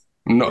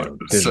not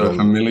so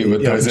familiar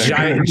with those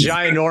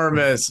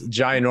ginormous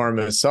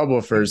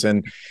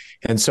subwoofers.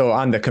 And so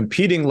on the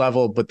competing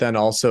level, but then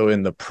also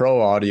in the pro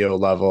audio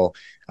level,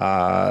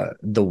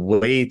 the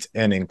weight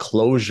and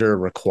enclosure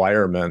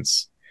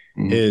requirements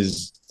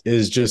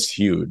is just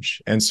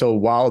huge. And so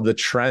while the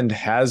trend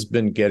has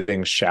been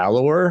getting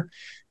shallower,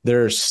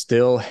 they're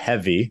still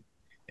heavy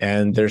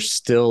and they're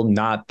still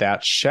not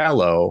that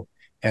shallow.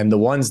 And the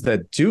ones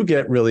that do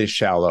get really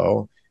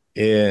shallow,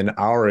 in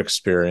our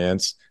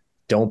experience,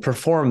 don't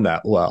perform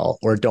that well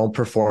or don't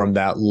perform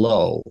that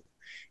low.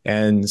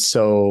 And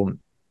so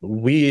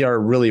we are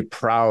really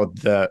proud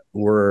that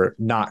we're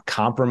not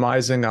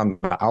compromising on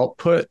the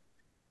output,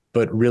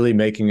 but really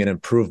making an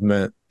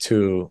improvement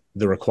to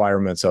the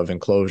requirements of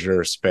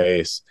enclosure,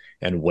 space,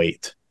 and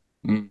weight.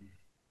 And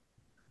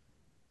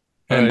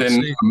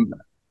then,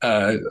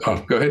 go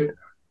ahead.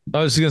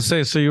 I was going to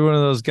say, so you're one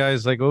of those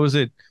guys, like, what was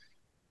it?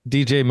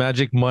 DJ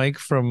Magic Mike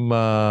from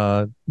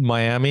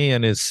Miami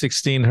and his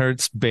 16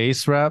 hertz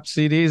bass rap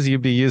CDs.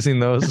 You'd be using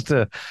those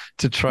to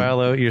trial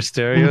out your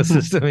stereo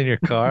system in your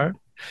car.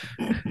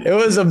 It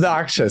was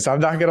obnoxious. I'm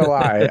not going to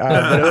lie,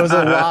 but it was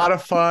a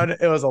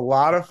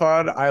lot of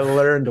fun. I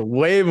learned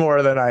way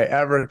more than I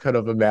ever could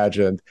have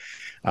imagined.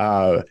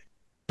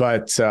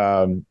 But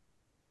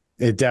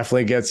it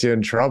definitely gets you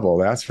in trouble.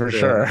 That's for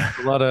sure.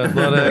 A lot of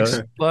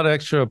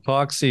extra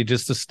epoxy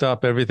just to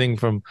stop everything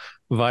from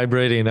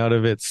vibrating out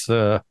of its.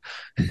 So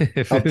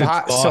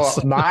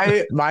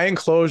my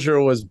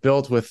enclosure was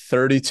built with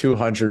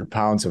 3,200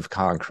 pounds of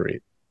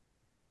concrete.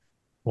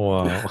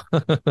 Wow.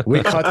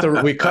 we cut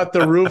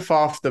the roof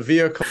off the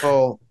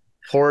vehicle,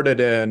 poured it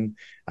in,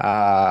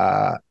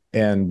 I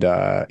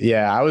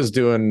was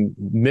doing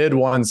mid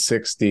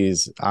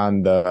 160s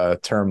on the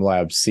Term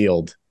Lab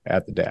sealed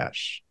at the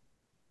dash.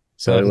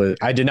 So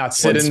I did not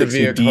sit in the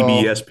vehicle.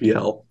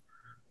 DBSPL.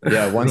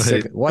 Yeah,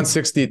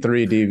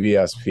 163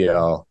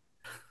 DBSPL.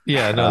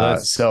 Yeah, no,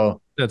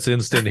 that's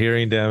instant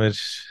hearing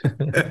damage.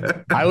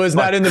 I was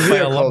not in the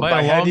vehicle.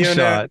 By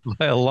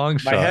a long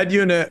shot. My head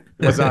unit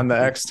was on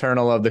the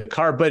external of the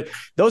car, but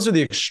those are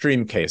the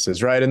extreme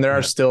cases, right? And there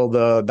are still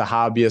the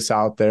hobbyists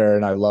out there,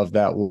 and I love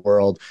that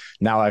world.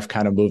 Now I've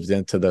kind of moved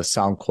into the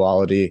sound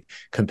quality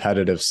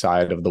competitive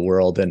side of the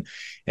world and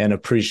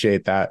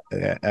appreciate that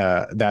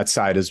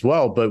side as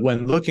well. But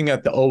when looking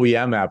at the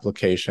OEM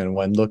application,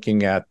 when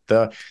looking at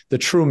the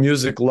true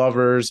music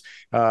lovers,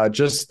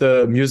 just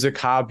the music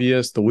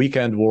hobbyists, the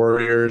weekend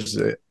warriors,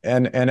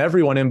 and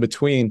everyone in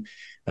between,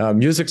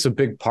 music's a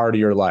big part of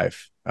your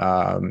life.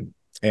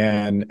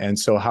 And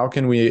so how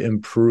can we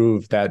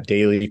improve that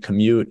daily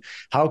commute?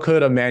 How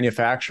could a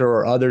manufacturer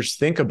or others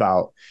think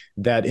about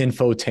that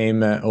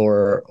infotainment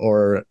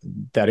or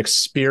that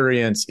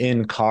experience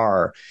in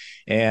car?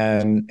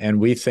 And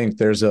we think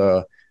there's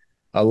a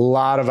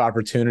lot of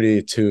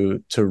opportunity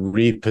to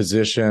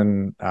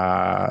reposition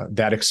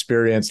that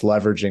experience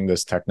leveraging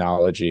this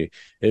technology.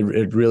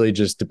 It really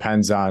just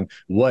depends on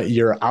what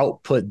your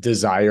output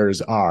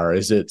desires are.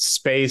 Is it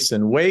space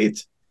and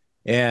weight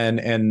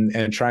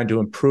and trying to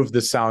improve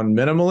the sound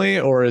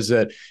minimally, or is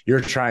it you're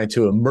trying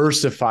to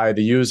immersify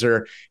the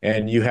user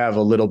and you have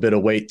a little bit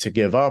of weight to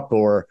give up,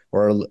 or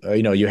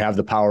you have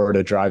the power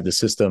to drive the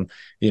system?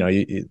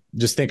 You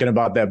just thinking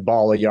about that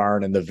ball of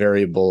yarn and the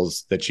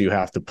variables that you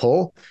have to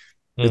pull.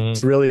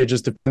 It's really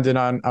just dependent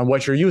on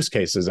what your use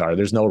cases are.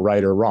 There's no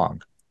right or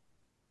wrong.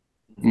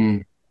 All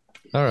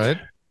right.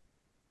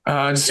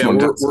 I just Yeah, wanted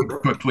to we're ask you we're,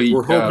 quickly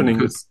we're hoping.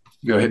 because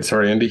go ahead.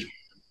 Sorry, Andy.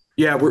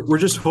 Yeah, we're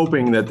just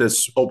hoping that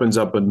this opens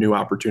up a new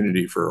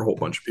opportunity for a whole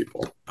bunch of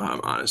people.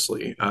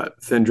 Honestly,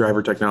 thin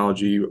driver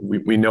technology,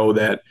 we know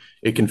that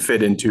it can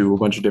fit into a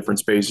bunch of different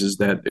spaces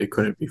that it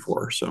couldn't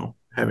before. So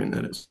having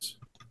that is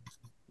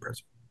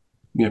impressive.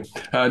 Yeah.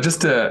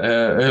 Just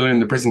earlier in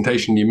the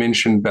presentation, you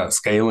mentioned about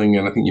scaling,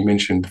 and I think you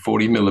mentioned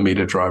 40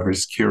 millimeter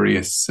drivers.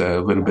 Curious a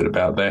little bit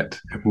about that.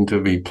 Happened to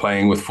be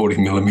playing with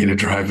 40 millimeter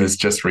drivers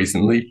just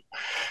recently.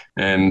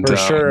 And For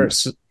sure.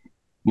 So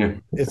yeah.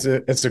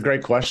 it's a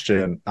great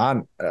question.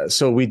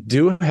 So we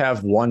do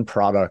have one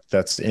product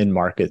that's in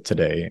market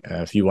today.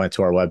 If you went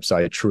to our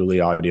website,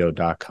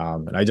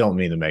 trulliaudio.com, and I don't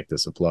mean to make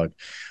this a plug,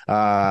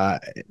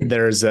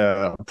 there's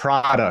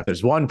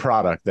one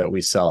product that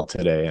we sell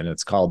today, and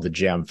it's called the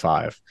Jam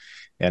 5.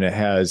 And it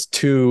has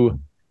two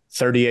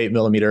 38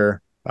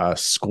 millimeter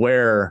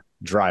square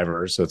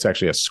drivers. So it's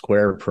actually a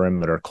square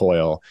perimeter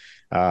coil.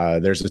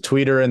 There's a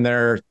tweeter in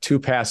there, two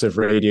passive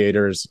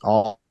radiators,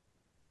 all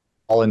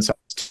inside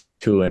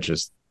 2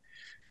 inches.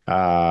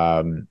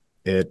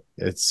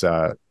 It's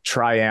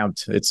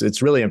triamped.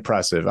 It's really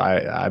impressive.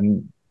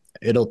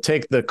 It'll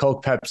take the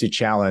Coke Pepsi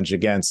challenge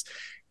against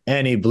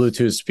any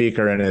Bluetooth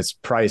speaker in its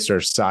price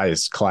or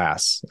size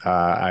class.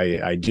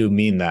 I do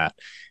mean that,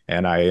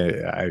 and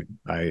I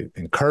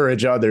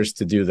encourage others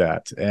to do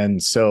that.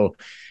 And so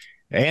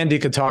Andy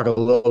could talk a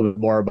little bit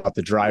more about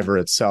the driver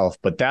itself,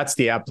 but that's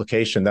the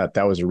application that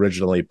was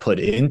originally put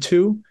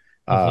into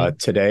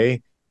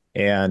today.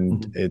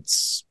 And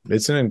it's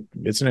an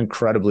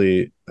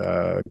incredibly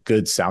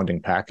good sounding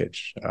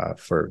package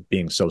for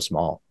being so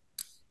small.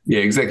 Yeah,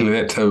 exactly.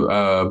 That's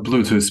a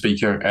Bluetooth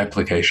speaker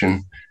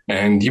application.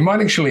 And you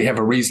might actually have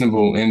a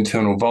reasonable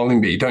internal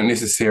volume, but you don't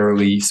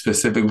necessarily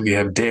specifically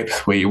have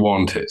depth where you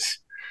want it.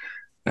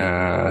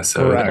 Correct. That's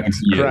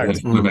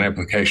sort of an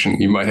application.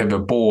 You might have a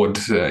board,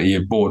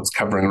 your board's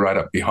covering right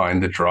up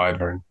behind the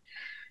driver.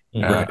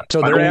 Right.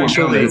 So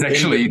there's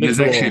actually a bit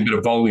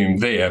of volume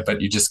there,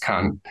 but you just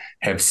can't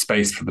have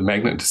space for the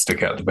magnet to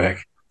stick out the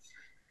back.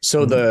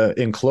 So the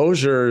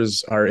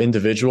enclosures are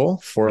individual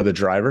for the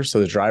drivers.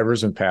 So the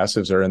drivers and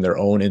passives are in their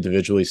own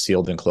individually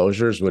sealed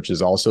enclosures, which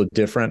is also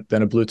different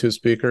than a Bluetooth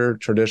speaker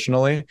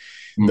traditionally.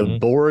 The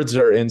boards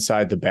are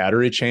inside the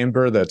battery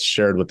chamber that's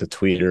shared with the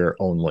tweeter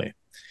only.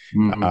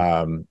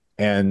 And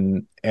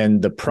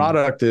the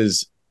product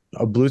is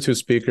a Bluetooth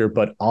speaker,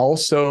 but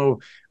also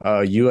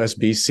a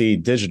USB-C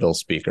digital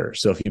speaker.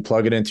 So if you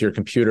plug it into your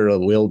computer, it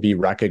will be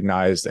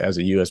recognized as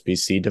a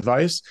USB-C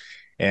device.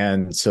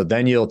 And so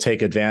then you'll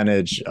take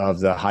advantage of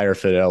the higher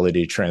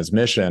fidelity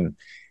transmission.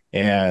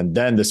 And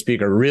then the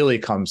speaker really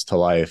comes to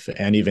life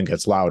and even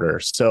gets louder.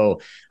 So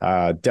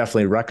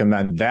definitely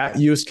recommend that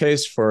use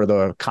case for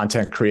the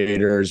content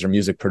creators or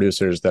music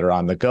producers that are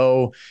on the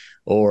go,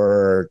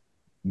 or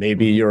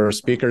maybe your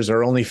speakers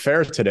are only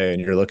fair today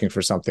and you're looking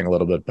for something a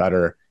little bit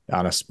better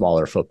on a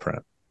smaller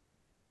footprint.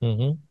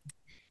 All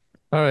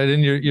right.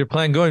 And your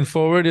plan going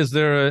forward, is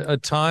there a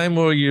time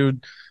where you're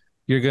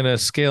going to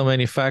scale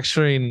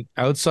manufacturing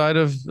outside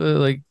of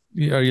are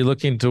you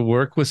looking to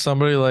work with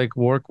somebody like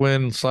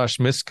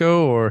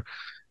Workwin/Misco, or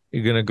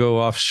you're going to go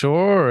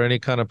offshore, or any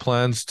kind of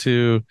plans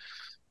to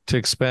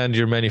expand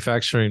your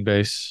manufacturing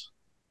base?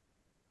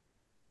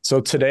 So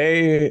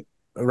today,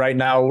 right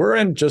now, we're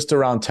in just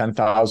around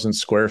 10,000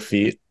 square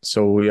feet.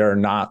 So we are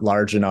not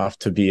large enough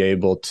to be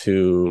able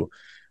to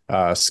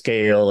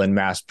scale and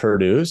mass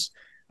produce.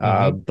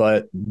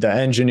 But the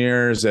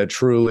engineers at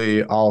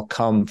Trulli all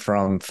come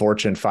from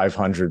Fortune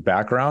 500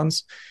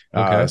 backgrounds,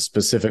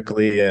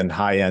 specifically in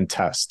high-end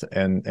test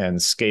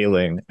and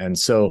scaling. And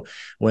so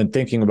when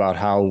thinking about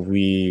how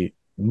we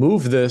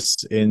move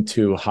this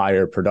into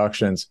higher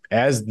productions,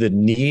 as the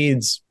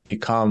needs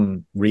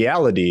become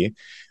reality,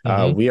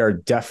 we are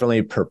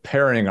definitely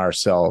preparing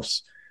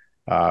ourselves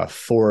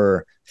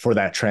for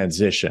that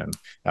transition.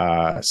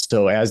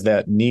 So as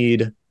that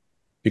need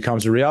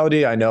becomes a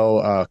reality, I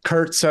know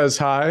Kurt says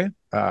hi.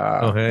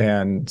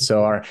 And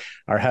so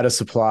our head of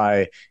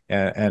supply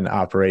and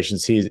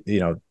operations,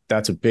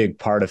 that's a big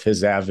part of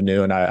his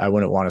avenue. And I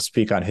wouldn't want to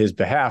speak on his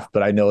behalf,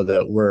 but I know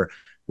that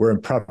we're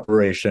in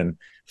preparation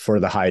for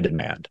the high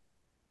demand.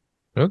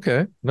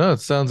 Okay. No, it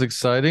sounds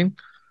exciting.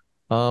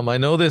 I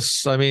know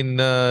this. I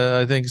mean,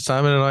 I think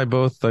Simon and I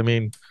both,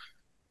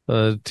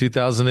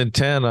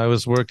 2010, I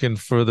was working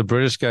for the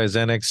British guys,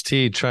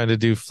 NXT, trying to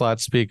do flat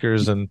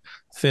speakers and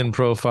thin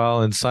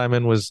profile. And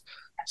Simon was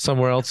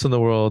somewhere else in the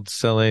world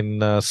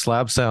selling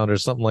slab sound or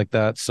something like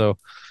that. So,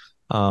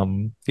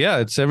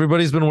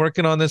 everybody's been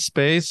working on this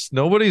space.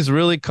 Nobody's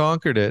really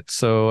conquered it.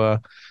 So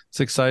it's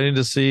exciting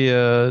to see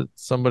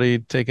somebody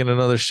taking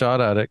another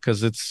shot at it,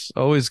 because it's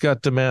always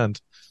got demand.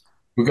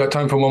 We've got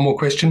time for one more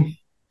question.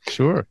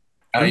 Sure.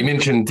 You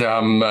mentioned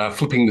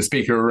flipping the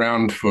speaker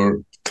around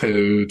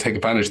to take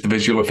advantage of the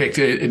visual effect.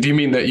 Do you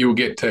mean that you'll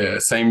get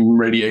same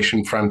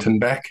radiation front and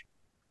back?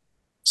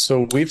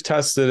 So we've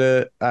tested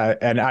it,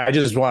 and I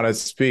just want to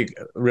speak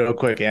real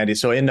quick, Andy.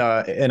 So in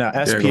a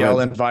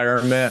SPL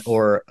environment,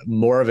 or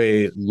more of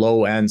a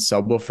low end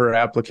subwoofer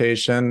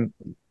application,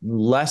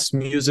 less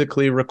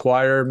musical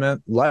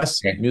requirements.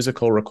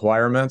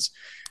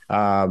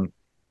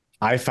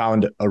 I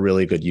found a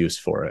really good use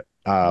for it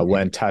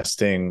when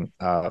testing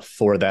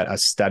for that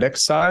aesthetic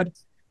side.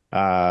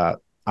 On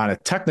a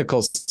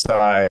technical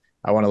side,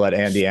 I want to let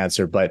Andy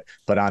answer, but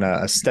on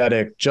a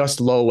aesthetic,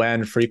 just low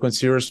end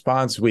frequency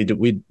response,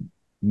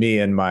 me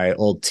and my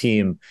old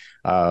team,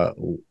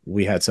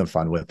 we had some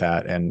fun with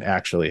that and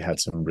actually had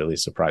some really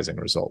surprising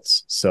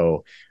results.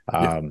 So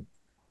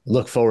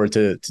look forward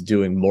to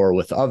doing more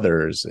with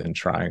others and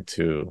trying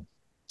to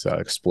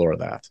explore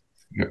that.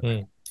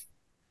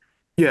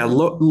 Yeah,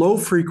 low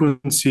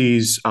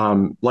frequencies,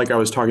 like I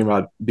was talking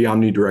about the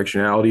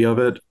omnidirectionality of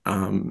it.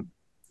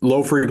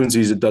 Low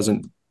frequencies, it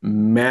doesn't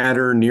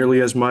matter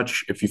nearly as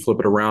much if you flip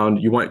it around.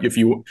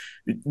 The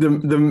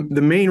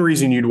main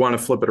reason you'd want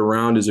to flip it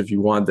around is if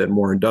you want that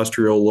more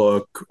industrial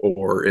look,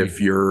 or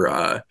if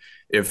your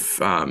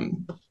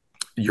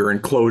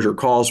enclosure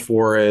calls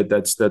for it.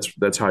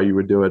 That's how you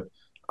would do it.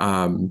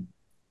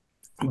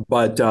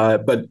 But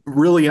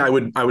really, I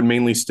would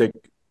mainly stick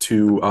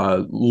to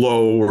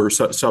low or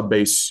sub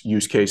bass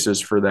use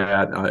cases for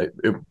that.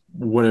 It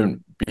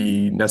wouldn't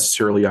be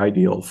necessarily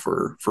ideal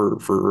for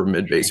a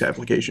mid bass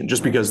application,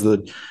 just because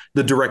the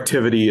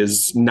directivity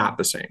is not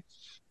the same.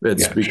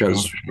 It's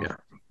because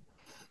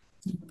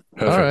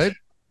All right.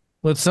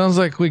 Well, it sounds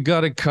like we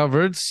got it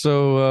covered.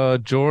 So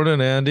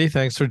Jordan, Andy,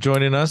 thanks for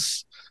joining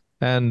us.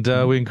 And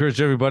we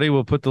encourage everybody,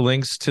 we'll put the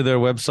links to their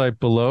website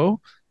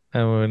below.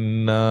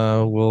 And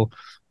we'll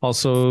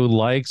also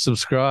like,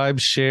 subscribe,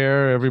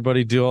 share,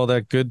 everybody do all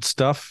that good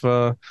stuff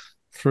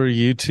for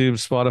YouTube,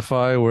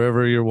 Spotify,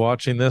 wherever you're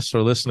watching this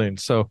or listening.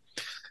 So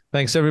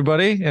thanks,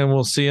 everybody, and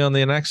we'll see you on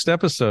the next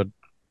episode.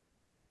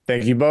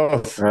 Thank you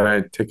both. All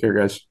right. Take care,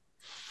 guys.